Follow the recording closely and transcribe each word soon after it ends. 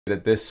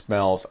That this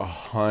smells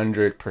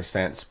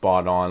 100%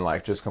 spot on,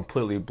 like just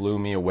completely blew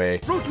me away.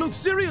 Fruit Loop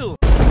cereal!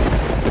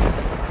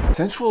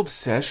 Scentual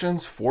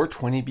Obsessions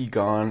 420 Be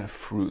Gone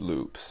Fruit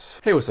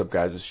Loops. Hey, what's up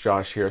guys, it's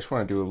Josh here. I just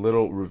want to do a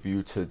little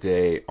review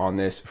today on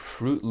this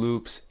Fruit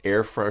Loops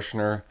air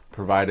freshener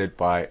provided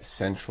by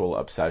Scentual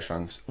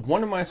Obsessions.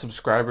 One of my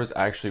subscribers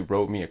actually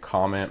wrote me a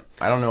comment.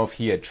 I don't know if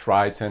he had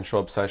tried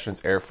Scentual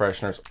Obsessions air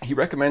fresheners. He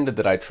recommended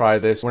that I try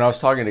this. When I was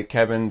talking to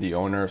Kevin, the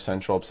owner of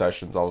Scentual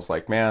Obsessions, I was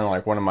like, man,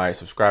 like one of my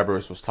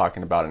subscribers was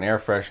talking about an air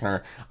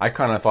freshener. I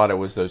kind of thought it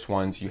was those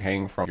ones you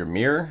hang from your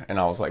mirror. And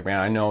I was like, man,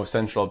 I know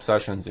Scentual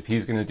Obsessions, if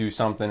he's going to do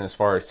something as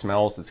far as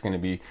smells, it's going to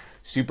be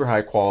super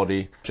high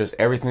quality, just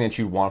everything that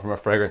you want from a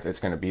fragrance, it's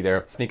going to be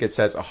there. I think it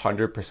says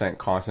 100%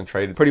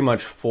 concentrated, pretty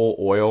much full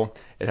oil.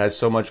 It has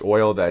so much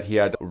oil that he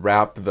had to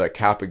wrap the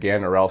cap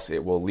again or else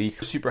it will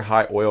leak. Super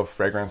high oil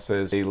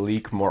fragrances, they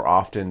leak more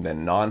often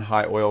than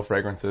non-high oil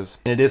fragrances.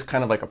 And it is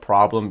kind of like a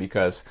problem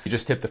because you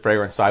just tip the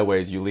fragrance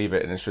sideways, you leave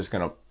it, and it's just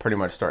going to pretty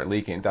much start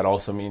leaking. That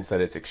also means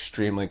that it's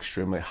extremely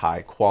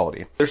high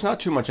quality. There's not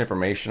too much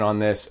information on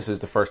this. This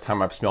is the first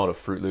time I've smelled a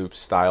Fruit Loops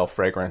style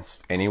fragrance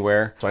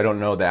anywhere, so I don't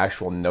know the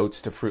actual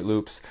notes to Fruit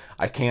Loops.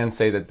 I can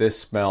say that this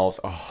smells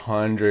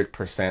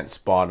 100%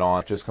 spot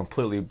on. It just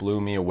completely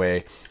blew me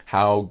away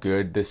how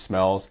good this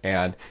smells,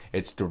 and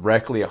it's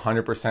directly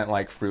 100%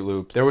 like Fruit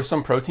Loops. There was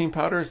some protein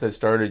powders that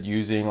started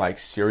using like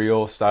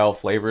cereal style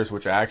flavors,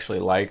 which I actually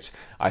liked.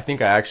 I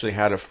think I actually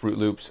had a Fruit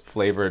Loops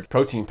flavored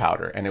protein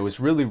powder, and it was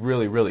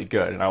really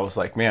good. And I was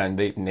like, man,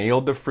 they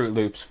nailed the Fruit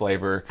Loops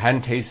flavor.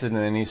 Hadn't tasted in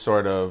any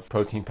sort of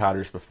protein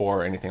powders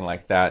before or anything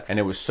like that, and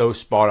it was so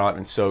spot on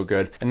and so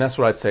good. And that's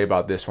what I'd say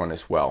about this one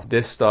as well.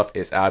 This stuff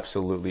is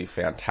absolutely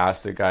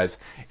fantastic, guys.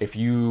 If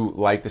you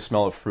like the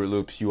smell of Fruit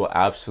Loops, you will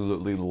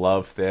absolutely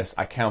love this.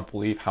 I can't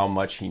believe how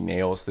much he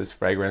nails this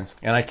fragrance,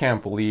 and I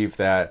can't believe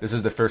that this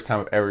is the first time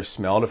I've ever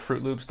smelled a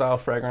Fruit Loop style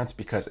fragrance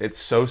because it's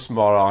so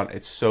spot on,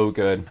 it's so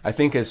good. I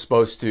think it's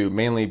supposed to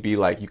mainly be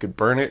like you could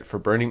burn it for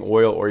burning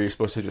oil, or you're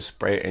supposed to just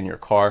spray it in your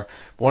car.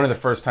 But one of the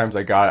first times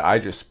I got it, I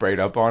just sprayed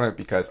up on it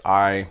because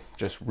I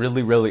just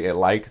really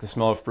like the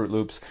smell of Fruit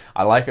Loops.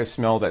 I like a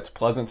smell that's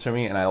pleasant to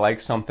me, and I like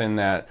something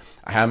that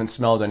I haven't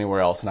smelled anywhere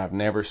else, and I've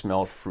never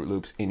smelled Fruit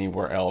Loops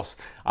anywhere else.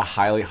 I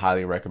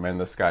highly recommend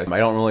this, guys. I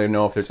don't really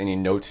know if there's any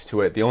notes to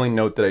it. The only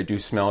note that I do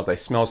smell is I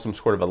smell some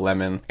sort of a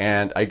lemon,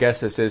 and I guess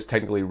this is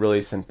technically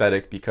really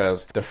synthetic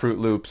because the Fruit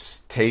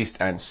Loops taste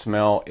and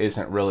smell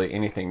isn't really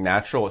anything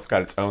natural. It's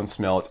got its own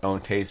smell, its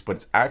own taste, but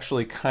it's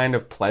actually kind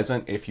of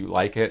pleasant if you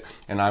like it,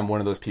 and I'm one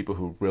of those people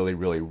who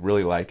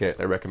really like it.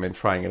 I recommend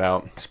trying it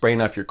out.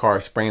 Spraying up your car,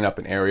 spraying up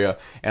an area,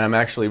 and I'm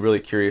actually really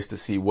curious to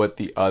see what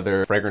the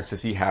other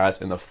fragrances he has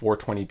in the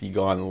 420 Be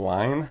Gone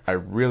line. I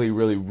really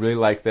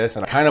like this,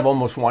 and I kind of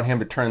almost want him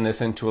to turn this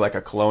into like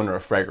a cologne or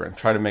a fragrance.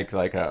 Try to make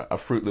like a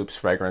Fruit Loops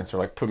fragrance, or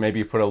like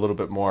maybe put a little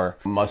bit more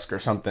musk or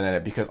something in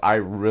it, because I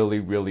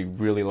really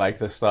like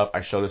this stuff.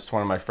 I showed this to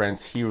one of my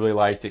friends. He really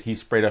liked it. He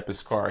sprayed up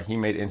his car. He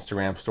made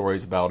Instagram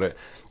stories about it.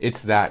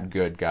 It's that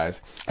good,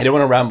 guys. I didn't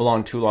want to ramble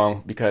on too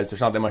long because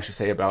there's not that much to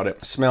say about it.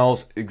 It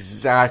smells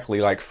exactly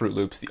like Fruit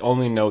Loops. The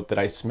only note that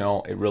I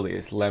smell, it really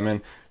is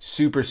lemon.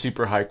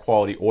 Super high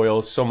quality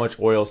oils, so much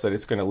oils that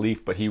it's going to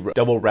leak, but he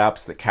double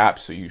wraps the cap,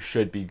 so you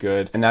should be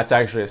good. And that's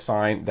actually a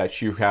sign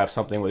that you have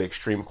something with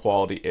extreme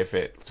quality if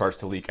it starts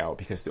to leak out,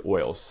 because the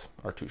oils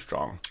are too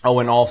strong. Oh,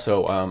 and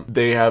also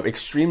they have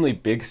extremely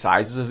big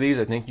sizes of these.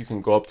 I think you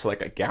can go up to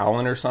like a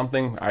gallon or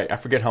something. I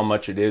forget how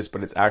much it is,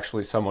 but it's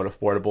actually somewhat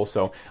affordable.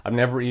 So I've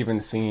never even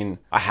seen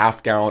a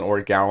half gallon or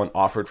a gallon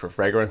offered for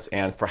fragrance.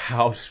 And for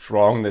how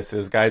strong this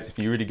is, guys, if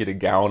you were to get a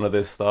gallon of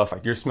this stuff,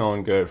 like, you're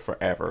smelling good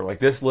forever. Like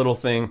this little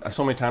thing,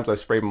 so many times I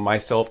sprayed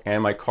myself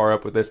and my car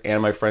up with this,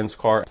 and my friend's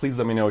car. Please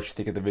let me know what you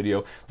think of the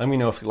video. Let me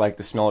know if you like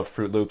the smell of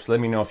Fruit Loops. Let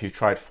me know if you've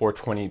tried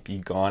 420 Be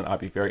Gone. I'd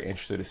be very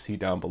interested to see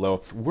down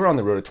below. We're on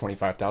the road to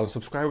 25,000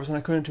 subscribers, and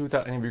I couldn't do it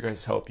without any of your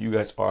guys' help. You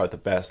guys are the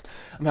best.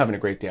 I'm having a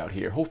great day out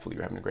here. Hopefully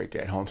you're having a great day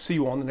at home. See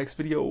you on the next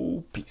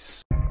video.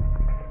 Peace.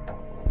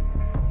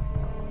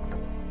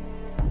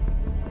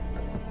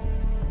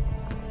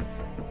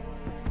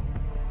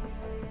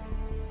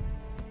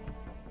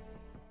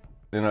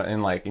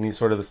 In like any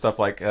sort of the stuff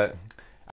like